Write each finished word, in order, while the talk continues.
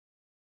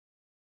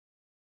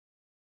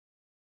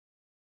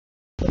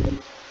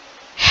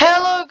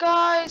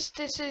guys,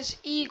 this is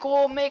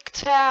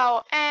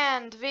MGTOW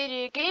and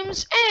video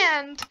games,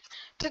 and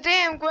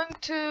today I'm going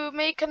to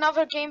make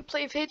another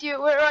gameplay video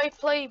where I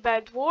play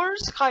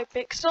Bedwars,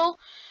 Hypixel.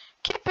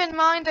 Keep in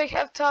mind I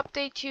have to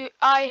update you,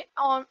 I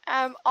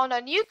am on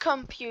a new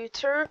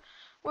computer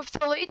with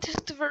the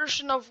latest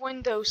version of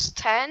Windows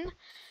 10,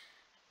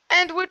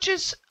 and which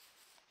is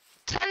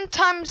 10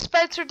 times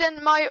better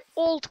than my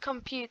old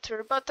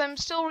computer, but I'm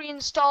still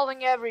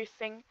reinstalling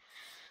everything.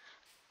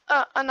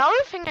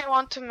 Another thing I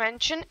want to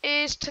mention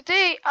is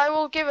today I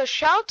will give a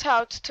shout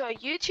out to a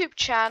YouTube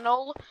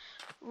channel,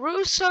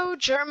 Russo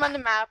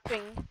German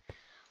Mapping.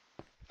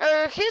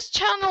 His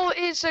channel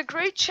is a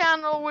great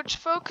channel which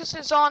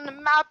focuses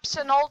on maps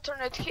and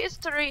alternate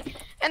history,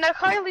 and I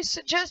highly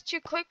suggest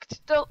you click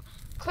the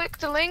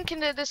link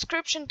in the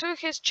description to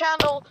his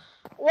channel,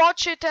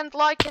 watch it and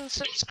like and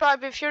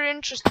subscribe if you're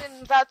interested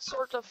in that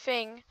sort of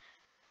thing.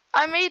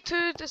 I may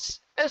do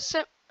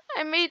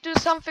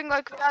something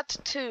like that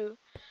too.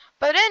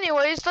 But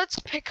anyways, let's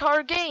pick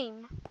our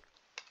game.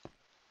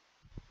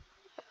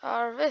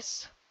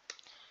 This.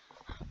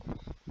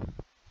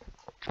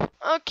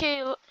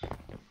 Okay,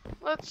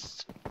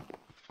 let's...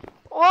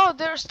 Wow,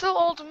 they're still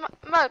old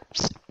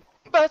maps.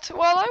 But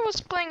while I was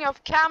playing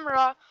off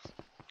camera,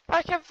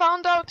 I have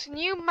found out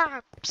new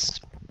maps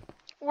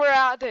were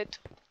added.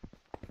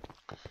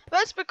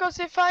 That's because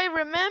if I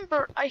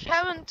remember, I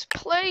haven't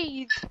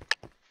played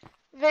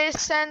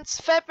this since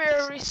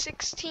February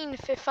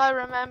 16th, if I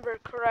remember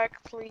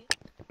correctly.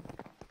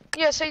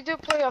 Yes, I do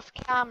play off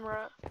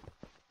camera.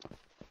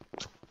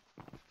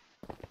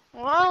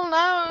 Well,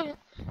 now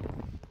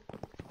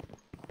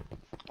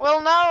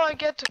I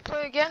get to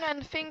play again,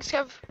 and things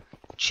have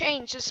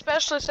changed,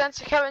 especially since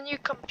I have a new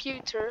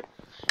computer,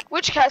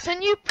 which has a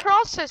new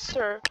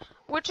processor,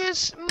 which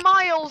is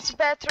miles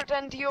better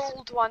than the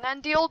old one,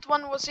 and the old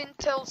one was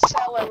Intel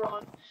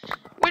Celeron,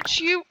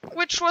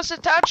 which was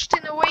attached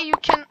in a way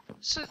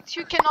so that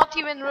you cannot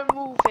even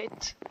remove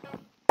it.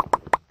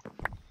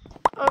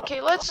 Okay,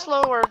 let's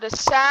lower the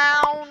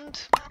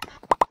sound.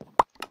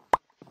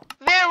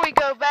 There we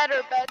go,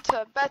 better.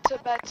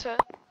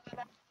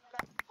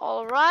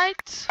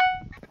 Alright.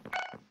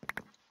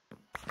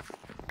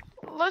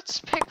 Let's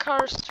pick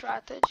our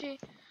strategy.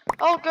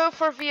 I'll go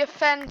for the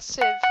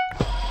offensive.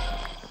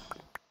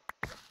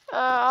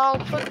 I'll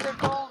put the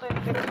gold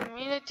in the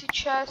community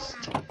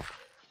chest.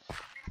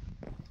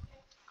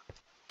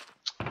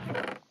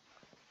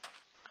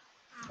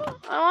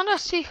 I want to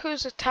see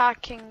who's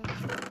attacking.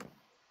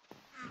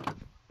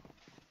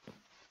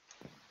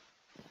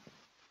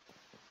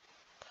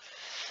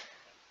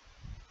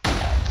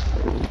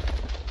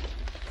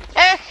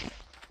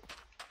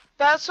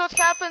 That's what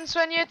happens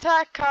when you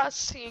attack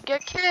us. You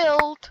get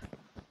killed.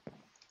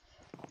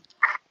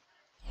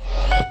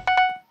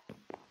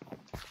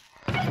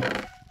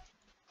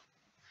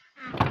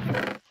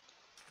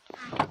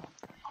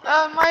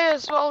 Might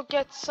as well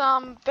get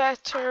some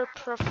better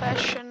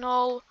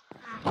professional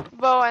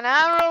bow and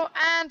arrow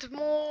and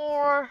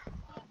more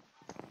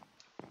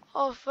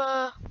of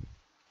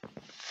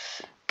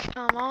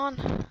come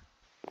on.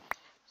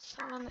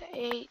 7,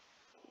 8,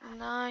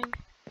 9.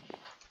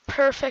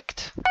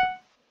 Perfect.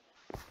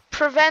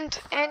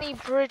 Prevent any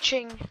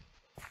bridging.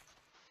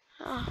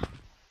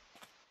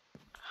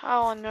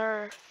 How on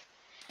earth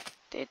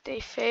did they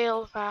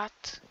fail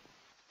that?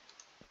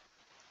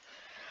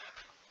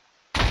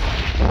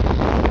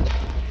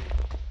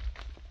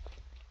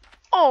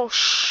 Oh,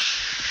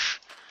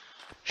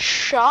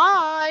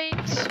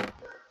 shite.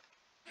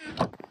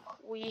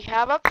 We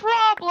have a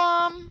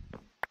problem.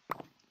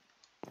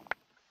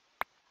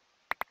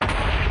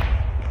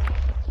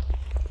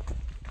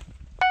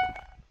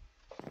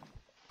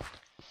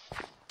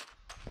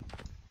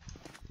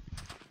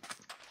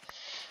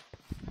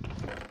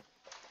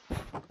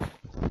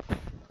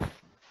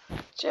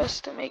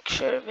 Just to make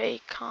sure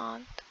they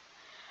can't.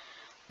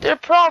 They're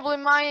probably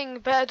mining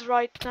bed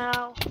right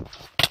now.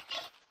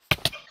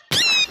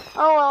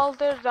 Oh well,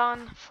 they're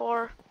done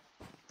for,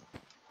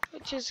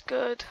 which is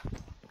good.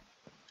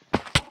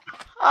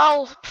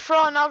 I'll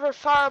throw another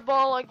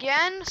fireball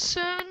again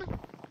soon.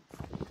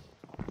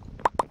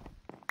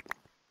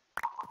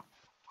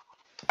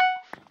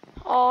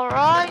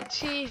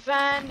 Alrighty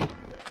then.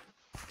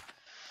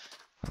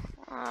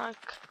 I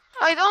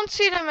don't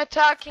see them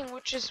attacking,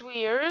 which is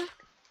weird.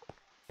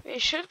 They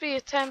should be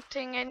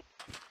attempting an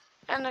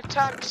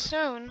attack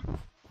soon.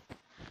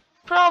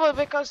 Probably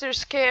because they're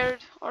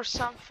scared or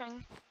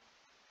something.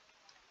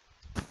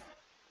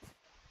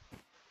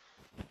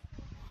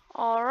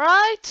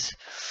 Alright.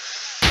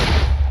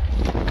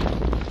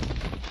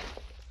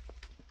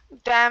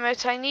 Damn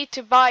it, I need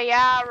to buy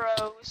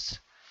arrows.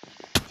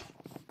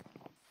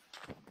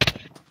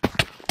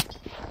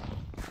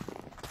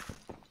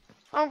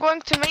 I'm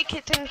going to make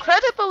it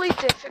incredibly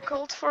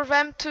difficult for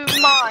them to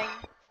mine.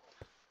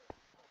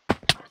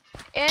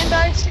 And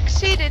I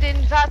succeeded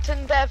in that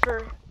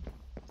endeavor.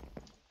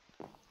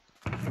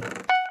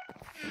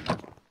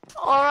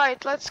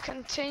 Alright, let's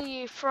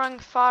continue throwing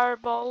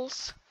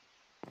fireballs.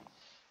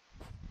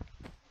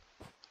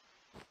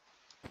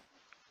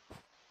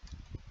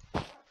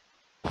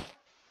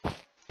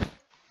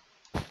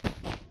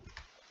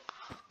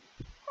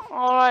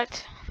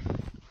 Alright,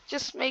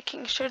 just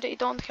making sure they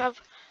don't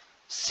have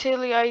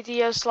silly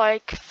ideas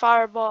like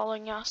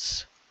fireballing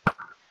us.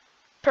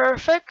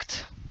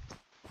 Perfect.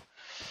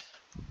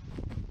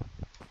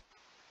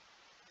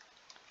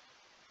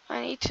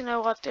 I need to know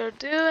what they're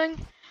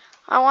doing.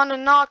 I want to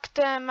knock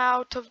them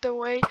out of the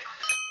way.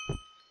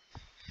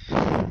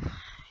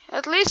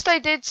 At least I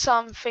did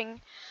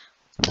something.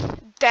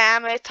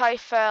 Damn it, I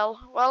fell.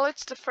 Well,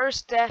 it's the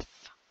first death.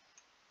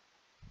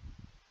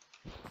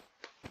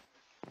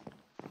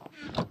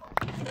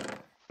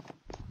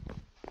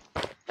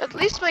 At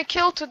least my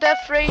kill to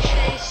death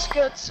ratio is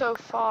good so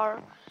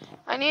far.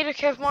 I need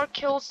to have more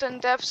kills than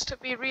deaths to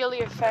be really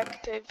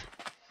effective.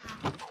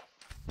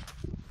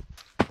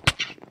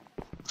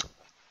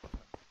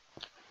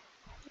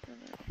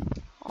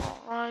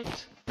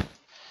 Alright.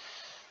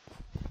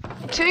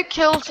 2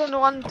 kills and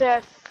 1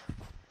 death.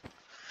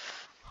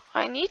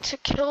 I need to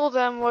kill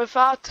them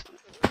without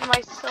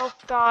myself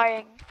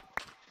dying.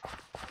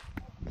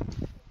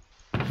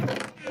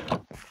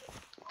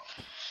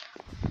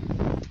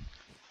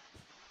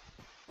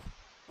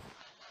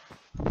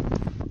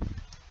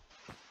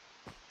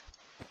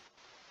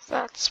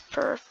 That's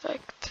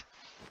perfect.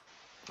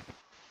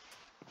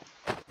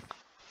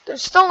 They're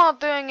still not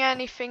doing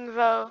anything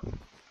though.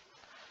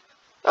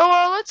 Oh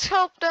well, let's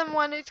help them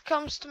when it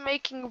comes to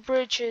making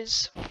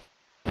bridges.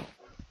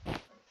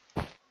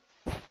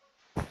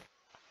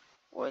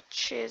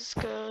 Which is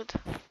good.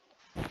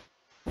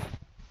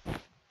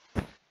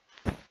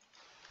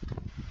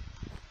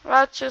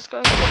 That's just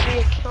going to be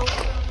a kill.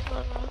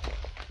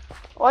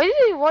 Why did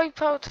he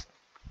wipe out?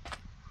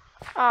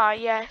 Ah,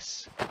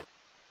 yes.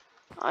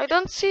 I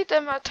don't see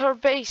them at our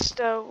base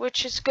though,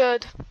 which is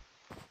good.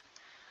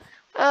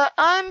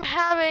 I'm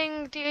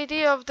having the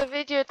idea of the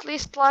video at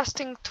least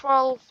lasting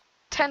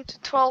 10 to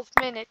 12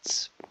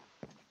 minutes.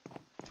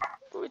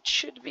 Which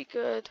should be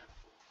good.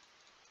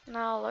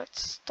 Now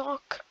let's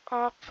stock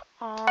up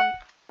on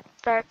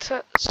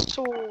better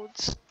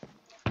swords.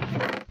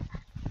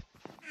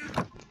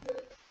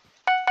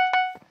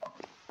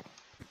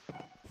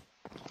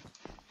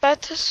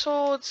 Better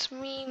swords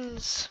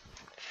means...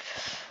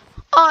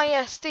 Ah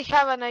yes, they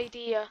have an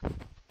idea.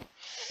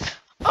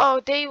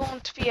 Oh, they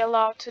won't be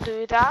allowed to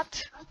do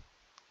that.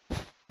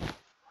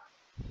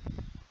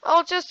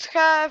 I'll just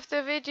have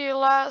the video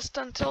last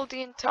until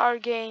the entire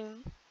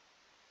game.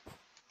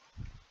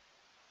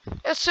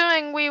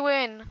 Assuming we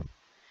win.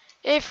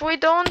 If we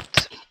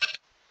don't,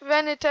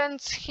 then it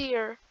ends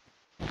here.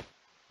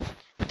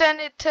 Then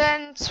it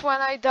ends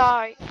when I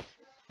die.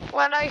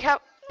 When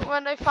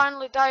I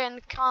finally die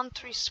and can't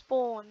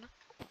respawn.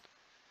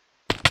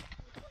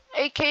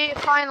 AKA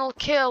final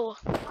kill.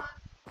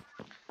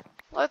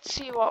 Let's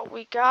see what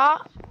we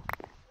got.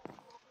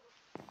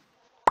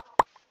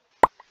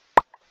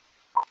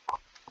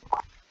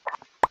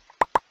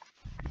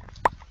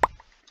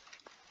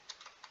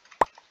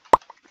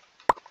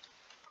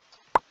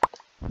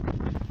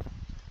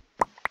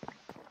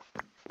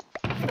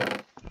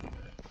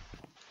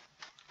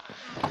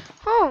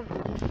 Oh,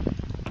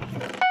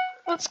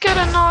 let's get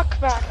a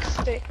knockback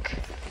stick.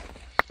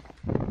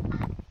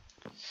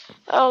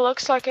 Oh,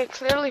 looks like I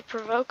clearly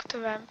provoked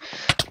them.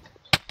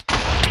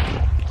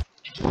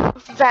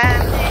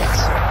 Damn it.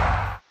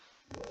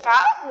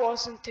 That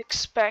wasn't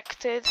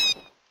expected.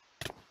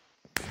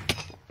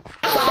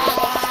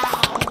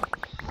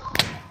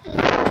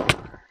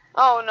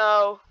 Oh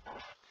no.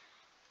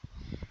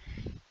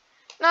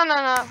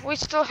 No, we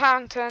still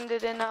haven't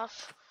ended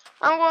enough.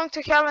 I'm going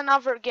to have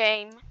another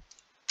game.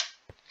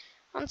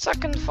 On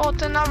second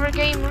thought, another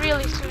game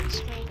really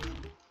suits me.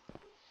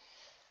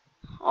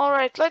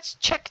 Alright, let's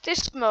check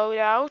this mode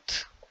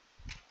out.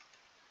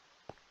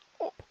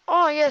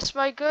 Oh yes,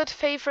 my good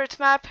favorite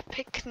map,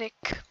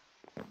 Picnic.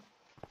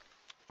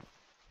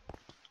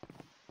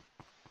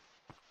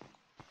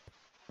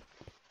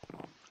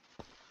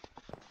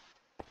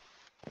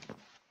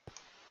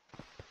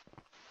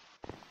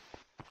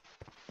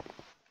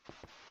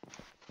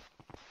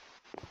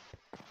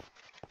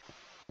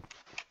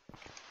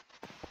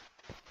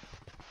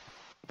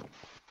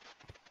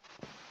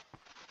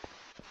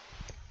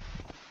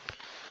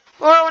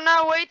 We're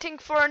now waiting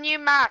for a new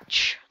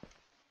match.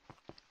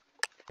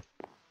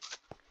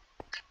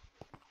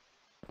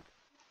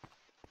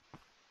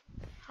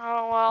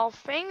 Oh well,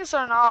 things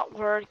are not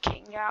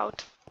working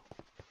out.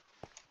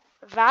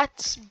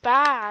 That's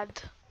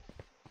bad.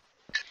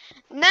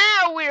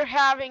 Now we're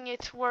having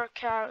it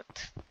work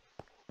out.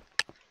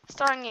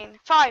 Starting in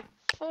 5,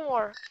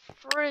 4,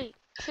 3,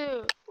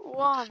 2,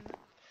 1.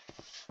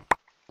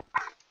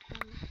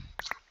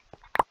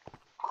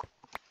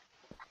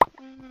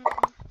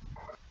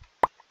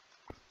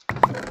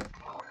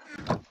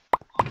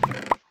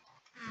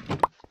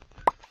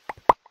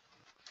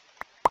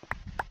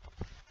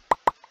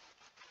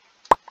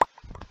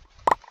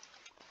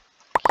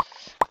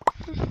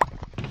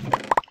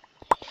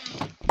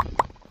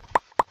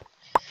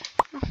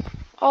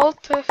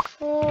 Alt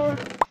F4,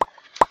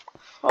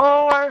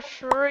 forward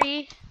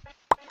 3.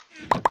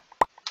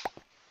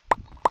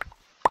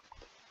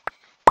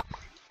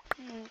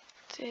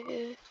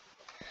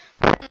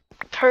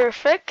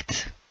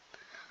 Perfect.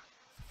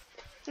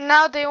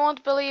 Now they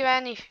won't believe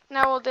anything.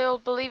 Now they'll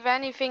believe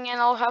anything and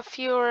I'll have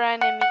fewer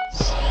enemies.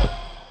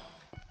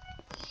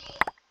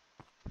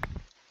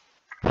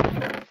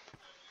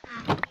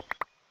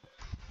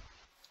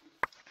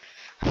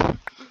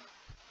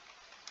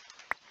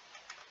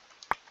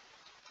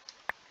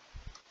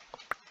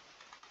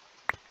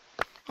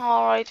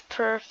 Alright,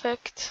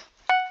 perfect.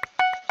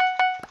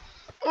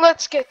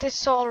 Let's get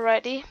this all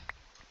ready.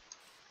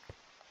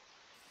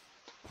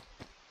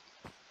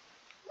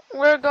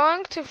 We're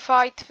going to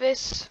fight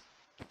this.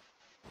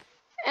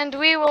 And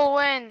we will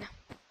win.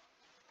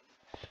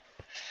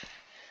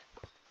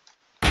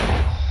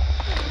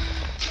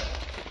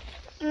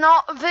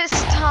 Not this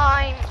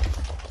time.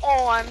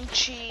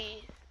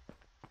 OMG.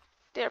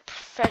 They're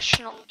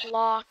professional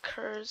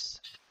blockers.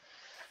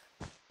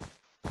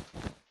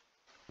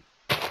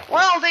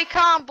 Well, they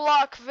can't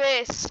block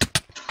this.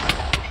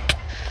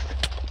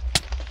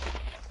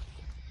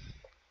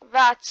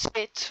 That's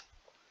it.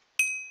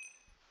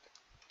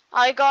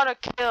 I got a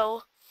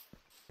kill.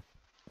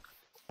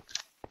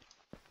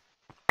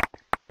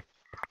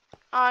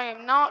 I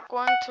am not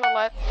going to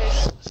let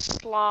this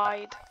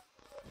slide.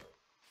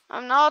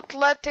 I'm not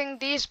letting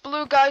these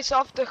blue guys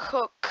off the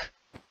hook.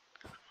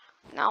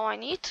 Now I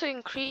need to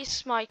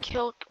increase my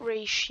kill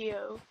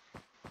ratio.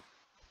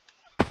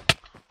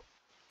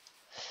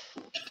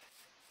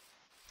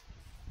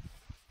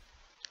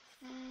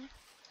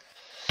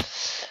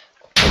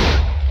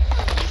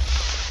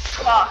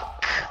 Fuck.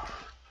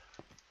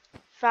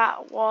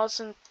 That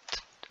wasn't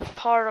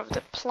part of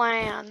the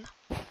plan.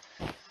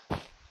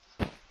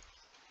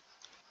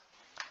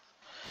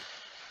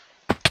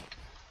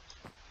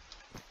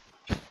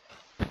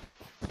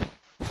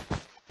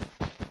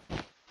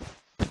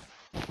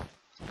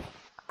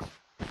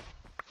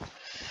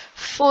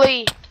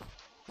 Flee.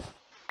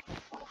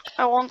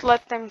 I won't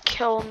let them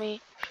kill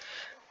me.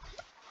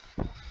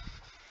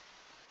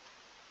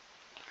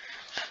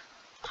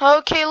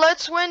 Okay,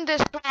 let's win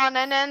this one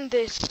and end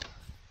this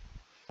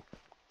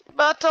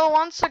battle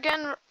once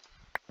again.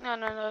 No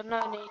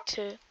need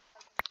to.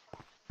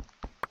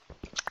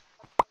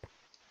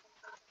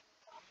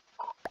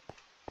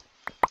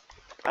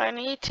 I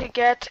need to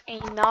get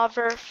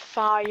another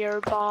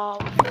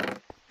fireball.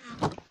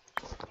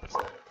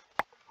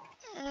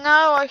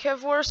 Now I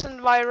have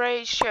worsened my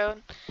ratio.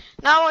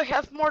 Now I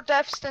have more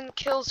deaths than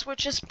kills,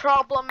 which is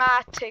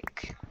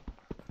problematic.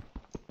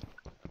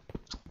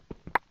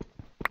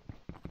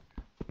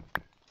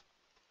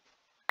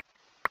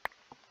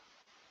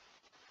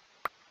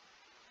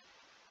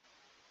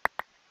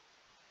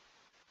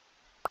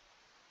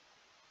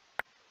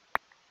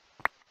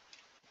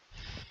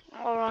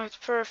 Alright,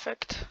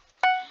 perfect.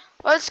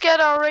 Let's get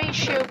our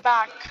ratio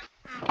back.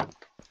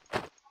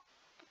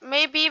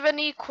 Maybe even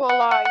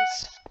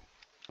equalize.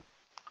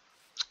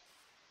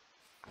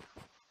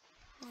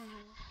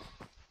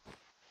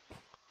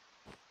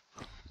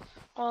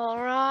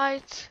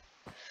 Alright.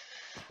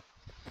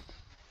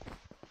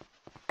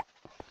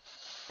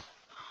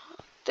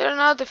 They're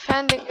not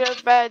defending their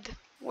bed,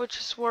 which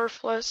is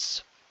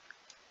worthless.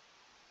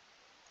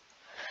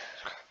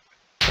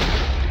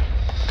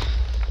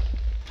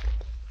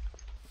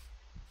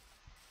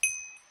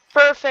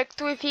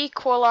 Perfect, we've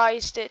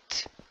equalized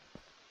it.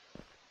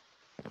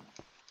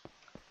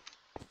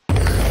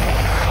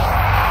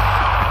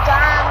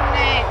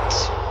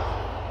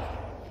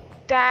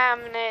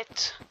 Damn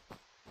it.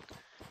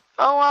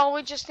 Oh well,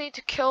 we just need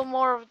to kill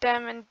more of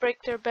them and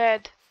break their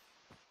bed.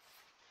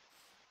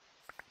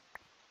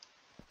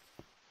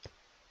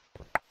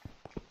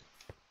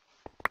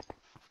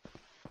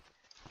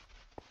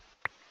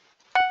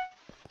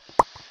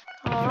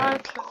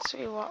 Alright, let's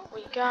see what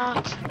we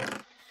got.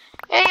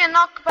 Hey, a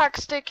knockback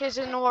stick is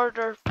in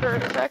order.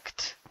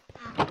 Perfect.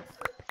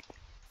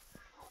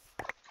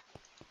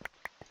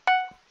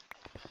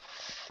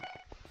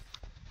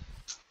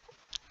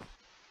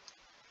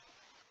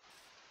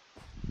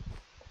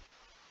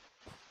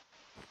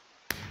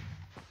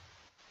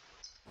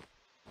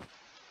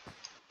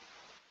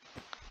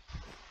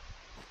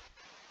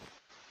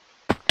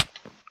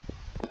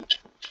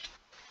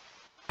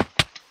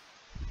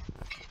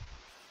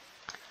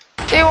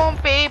 They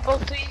won't be able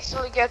to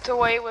easily get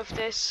away with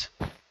this.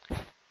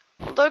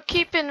 Although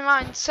keep in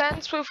mind,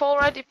 since we've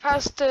already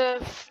passed the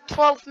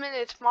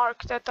 12-minute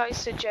mark that I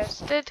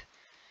suggested,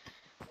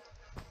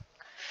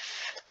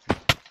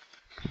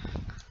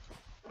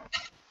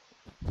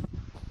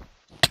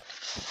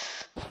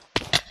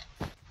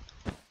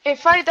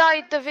 if I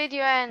die, the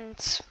video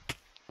ends.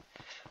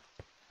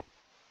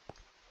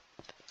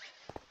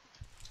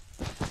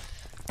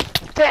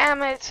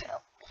 Damn it.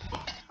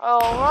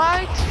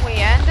 Alright, we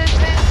ended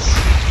this.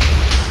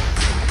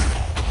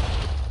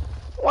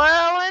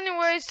 Well,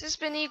 anyways, this has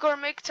been Igor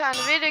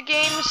MGTOW Video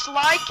Games.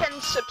 Like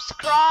and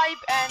subscribe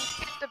and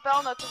hit the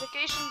bell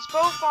notifications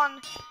both on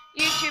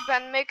YouTube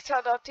and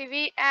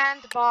MGTOW.tv,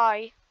 and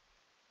bye.